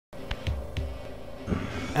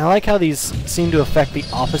I like how these seem to affect the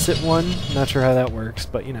opposite one. Not sure how that works,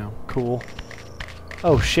 but you know, cool.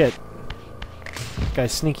 Oh shit.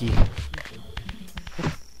 Guy's sneaky.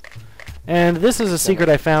 And this is a secret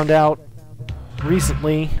I found out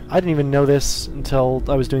recently. I didn't even know this until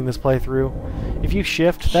I was doing this playthrough. If you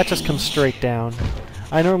shift, that just comes straight down.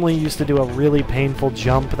 I normally used to do a really painful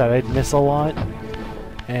jump that I'd miss a lot.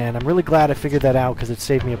 And I'm really glad I figured that out because it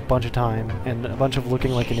saved me a bunch of time and a bunch of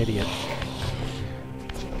looking like an idiot.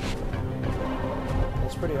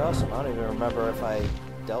 That's pretty awesome. I don't even remember if I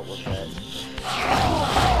dealt with that.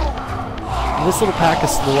 This little pack of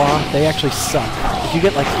Slaw, they actually suck. If you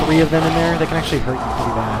get like 3 of them in there, they can actually hurt you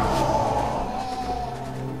pretty bad.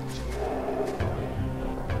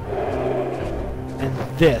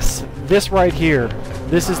 And this right here,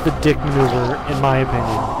 this is the dick maneuver in my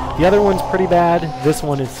opinion. The other one's pretty bad, this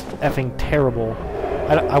one is effing terrible.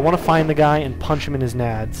 I want to find the guy and punch him in his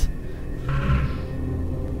nads.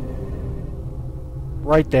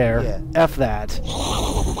 Right there. Yeah. F that.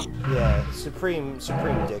 Yeah, supreme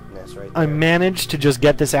dickness right there. I managed to just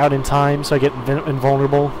get this out in time so I get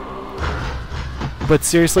invulnerable. But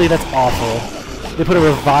seriously, that's awful. They put a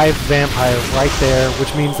revived vampire right there,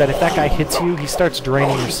 which means that if that guy hits you, he starts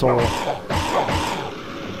draining your soul.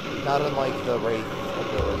 Not unlike the Wraith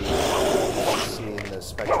ability you see in the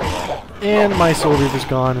Spectral. And my Soul Reaver's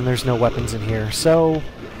gone, and there's no weapons in here, so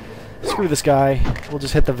screw this guy. We'll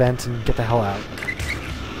just hit the vent and get the hell out.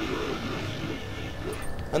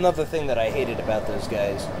 Another thing that I hated about those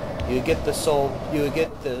guys, you would get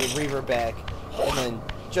the Reaver back, and then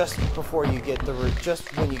just when you get the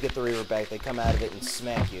Reaver back, they come out of it and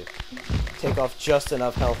smack you. Take off just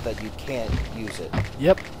enough health that you can't use it.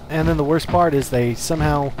 Yep, and then the worst part is they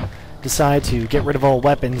somehow decide to get rid of all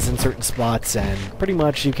weapons in certain spots, and pretty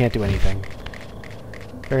much you can't do anything.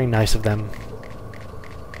 Very nice of them.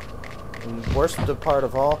 And worst part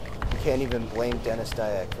of all, you can't even blame Dennis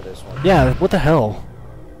Dyack for this one. Yeah, what the hell?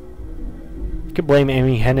 You could blame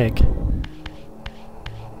Amy Hennig.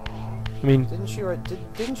 I mean,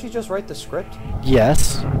 didn't she just write the script?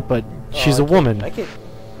 Yes, but she's a woman. I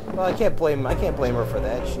can't blame her for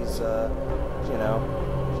that. She's you know,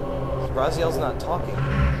 Raziel's not talking.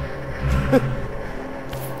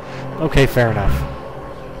 Okay, fair enough.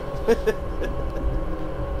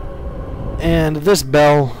 And this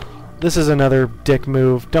bell, this is another dick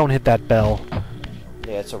move. Don't hit that bell.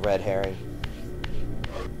 Yeah, it's a red herring.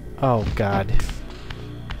 Oh god.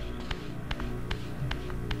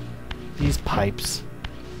 These pipes.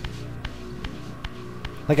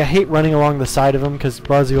 Like, I hate running along the side of them because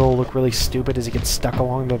Raziel will look really stupid as he gets stuck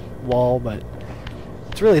along the wall, but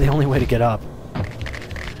it's really the only way to get up.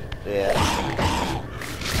 Yeah.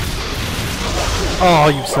 Oh,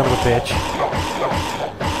 you son of a bitch.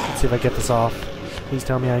 Let's see if I get this off. Please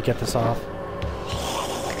tell me I get this off.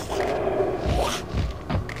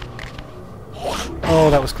 Oh,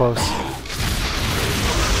 that was close.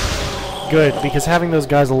 Good, because having those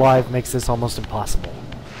guys alive makes this almost impossible.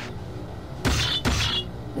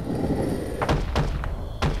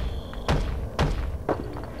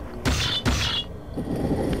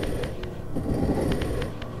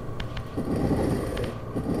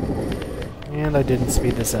 And I didn't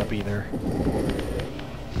speed this up either.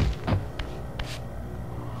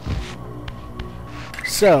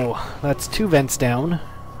 So, that's 2 vents down.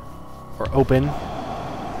 Or open.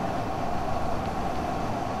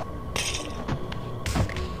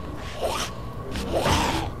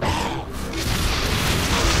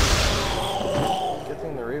 Good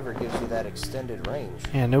thing the Reaver gives you that extended range.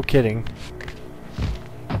 Yeah, no kidding.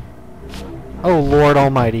 Oh, Lord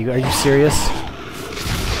Almighty, are you serious?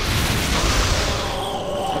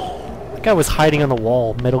 That guy was hiding on the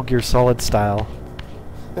wall, Metal Gear Solid style.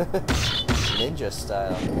 Ninja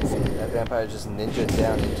style. That vampire just ninja'd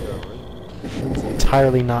down into a room. It's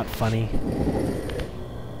entirely not funny.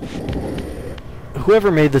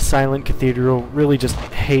 Whoever made the Silent Cathedral really just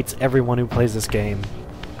hates everyone who plays this game.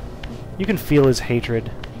 You can feel his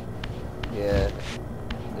hatred. Yeah.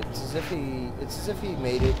 It's as if he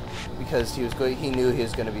made it because he knew he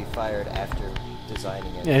was going to be fired after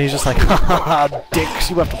designing it. Yeah, and he's just like, haha, dicks,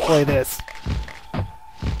 you have to play this. I'm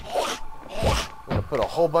gonna put a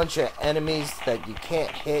whole bunch of enemies that you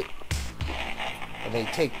can't hit, and they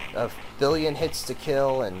take a billion hits to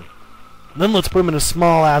kill, and then let's put them in a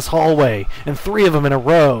small-ass hallway, and 3 of them in a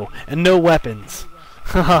row, and no weapons.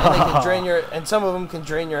 and they can drain and some of them can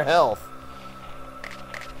drain your health.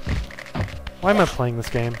 Why am I playing this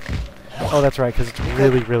game? Oh, that's right, because it's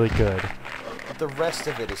really, really good. The rest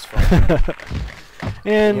of it is fun.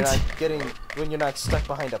 And when you're not stuck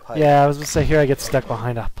behind a pipe. Yeah, I was gonna say here I get stuck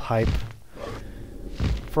behind a pipe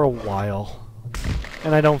for a while.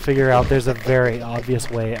 and I don't figure out there's a very obvious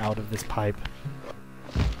way out of this pipe.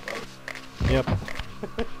 Yep.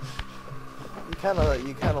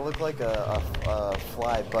 You kind of look like a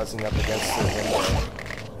fly buzzing up against the window.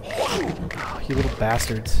 Oh, you little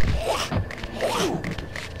bastards.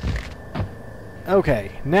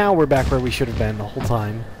 Okay, now we're back where we should have been the whole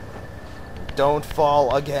time. Don't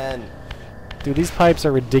fall again. Dude, these pipes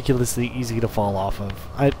are ridiculously easy to fall off of.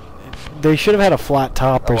 They should have had a flat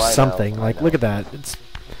top or something. Like, look at that.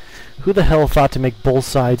 Who the hell thought to make both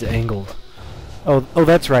sides angled? Oh,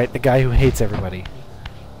 that's right. The guy who hates everybody.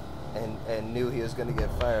 And knew he was going to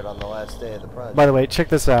get fired on the last day of the project. By the way, check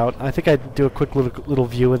this out. I think I'd do a quick little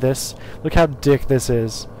view of this. Look how dick this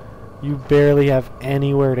is. You barely have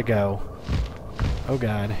anywhere to go. Oh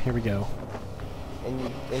god, here we go.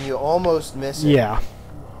 And you almost miss it. Yeah.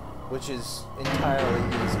 Which is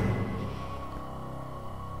entirely easy.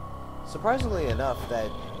 Surprisingly enough, that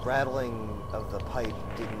rattling of the pipe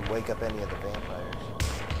didn't wake up any of the vampires.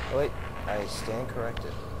 Oh wait, I stand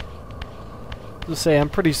corrected. Just say I'm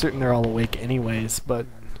pretty certain they're all awake anyways, but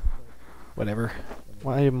whatever.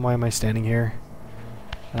 Why am I standing here?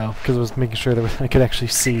 Oh, because I was making sure that I could actually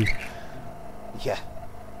see. Yeah.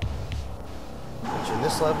 Which in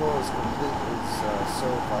this level is so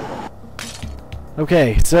vital.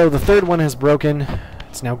 Okay, so the third one has broken.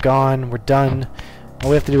 It's now gone. We're done. All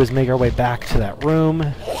we have to do is make our way back to that room.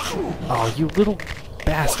 Oh, you little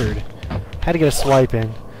bastard. Had to get a swipe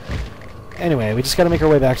in. Anyway, we just gotta make our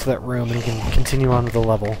way back to that room and we can continue on with the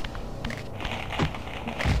level.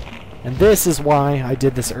 And this is why I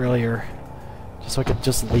did this earlier. Just so I could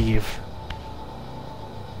just leave.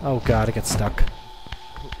 Oh god, I get stuck.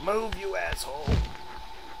 Move, you asshole!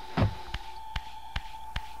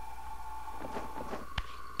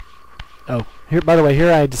 Oh, here. By the way,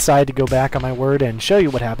 here I decide to go back on my word and show you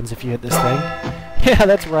what happens if you hit this thing. Yeah,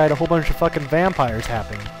 that's right, a whole bunch of fucking vampires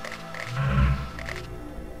happen.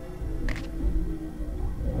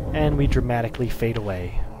 And we dramatically fade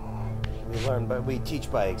away. We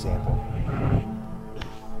teach by example.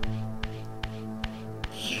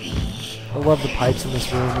 I love the pipes in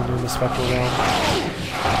this room when you're in the spectral realm.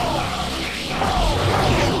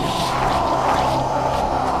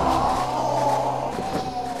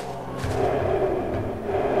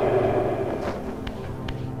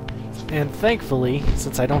 And thankfully,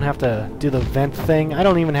 since I don't have to do the vent thing, I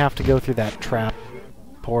don't even have to go through that trap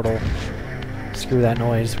portal. Screw that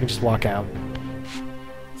noise, we can just walk out.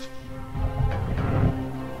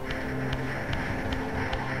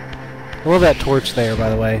 I love that torch there, by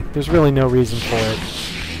the way. There's really no reason for it.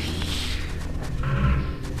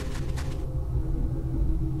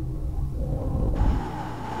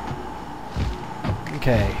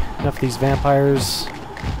 Okay, enough of these vampires.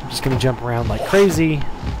 I'm just gonna jump around like crazy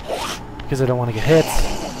because I don't want to get hit.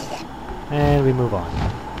 And we move on.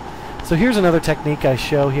 So here's another technique I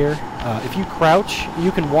show here. If you crouch,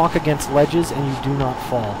 you can walk against ledges and you do not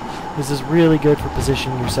fall. This is really good for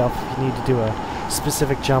positioning yourself if you need to do a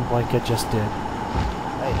specific jump like it just did.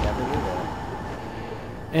 I never knew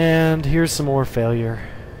that. And here's some more failure.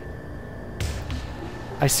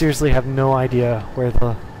 I seriously have no idea where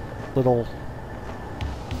the little,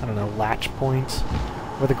 I don't know, latch point,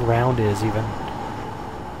 where the ground is even.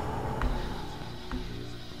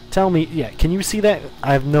 Tell me, yeah, can you see that?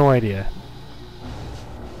 I have no idea.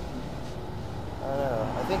 I don't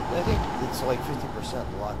know. I think it's like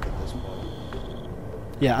 50% luck at this point.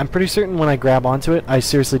 Yeah, I'm pretty certain when I grab onto it, I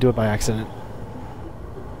seriously do it by accident.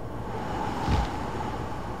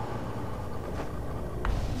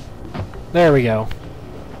 There we go.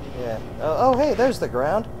 Yeah. Oh, hey, there's the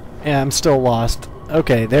ground. Yeah, I'm still lost.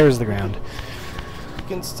 Okay, there's the ground.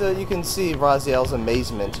 You can see Raziel's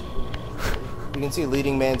amazement. You can see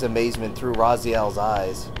leading man's amazement through Raziel's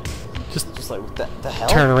eyes. Just like, what the hell?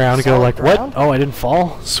 Turn around and go like, ground? what? Oh, I didn't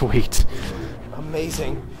fall? Sweet.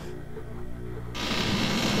 Amazing.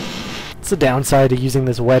 It's the downside to using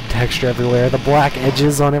this web texture everywhere. The black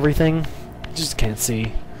edges on everything, you just can't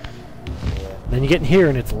see. Yeah. Then you get in here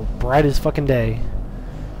and it's bright as fucking day.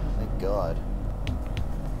 Thank God.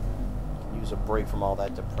 Use a break from all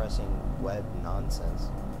that depressing web nonsense.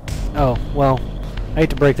 Oh, well, I hate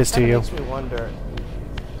to break this to you. Makes me wonder.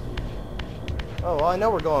 Oh, well, I know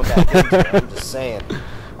we're going back into it. I'm just saying.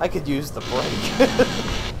 I could use the break.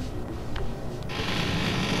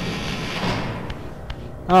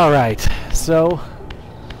 Alright, so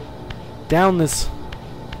down this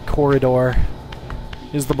corridor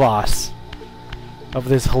is the boss of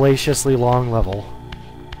this hellaciously long level.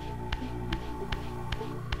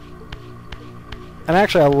 And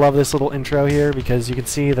actually I love this little intro here because you can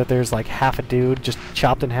see that there's like half a dude just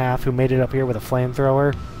chopped in half who made it up here with a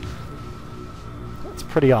flamethrower.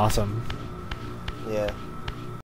 pretty awesome. Yeah.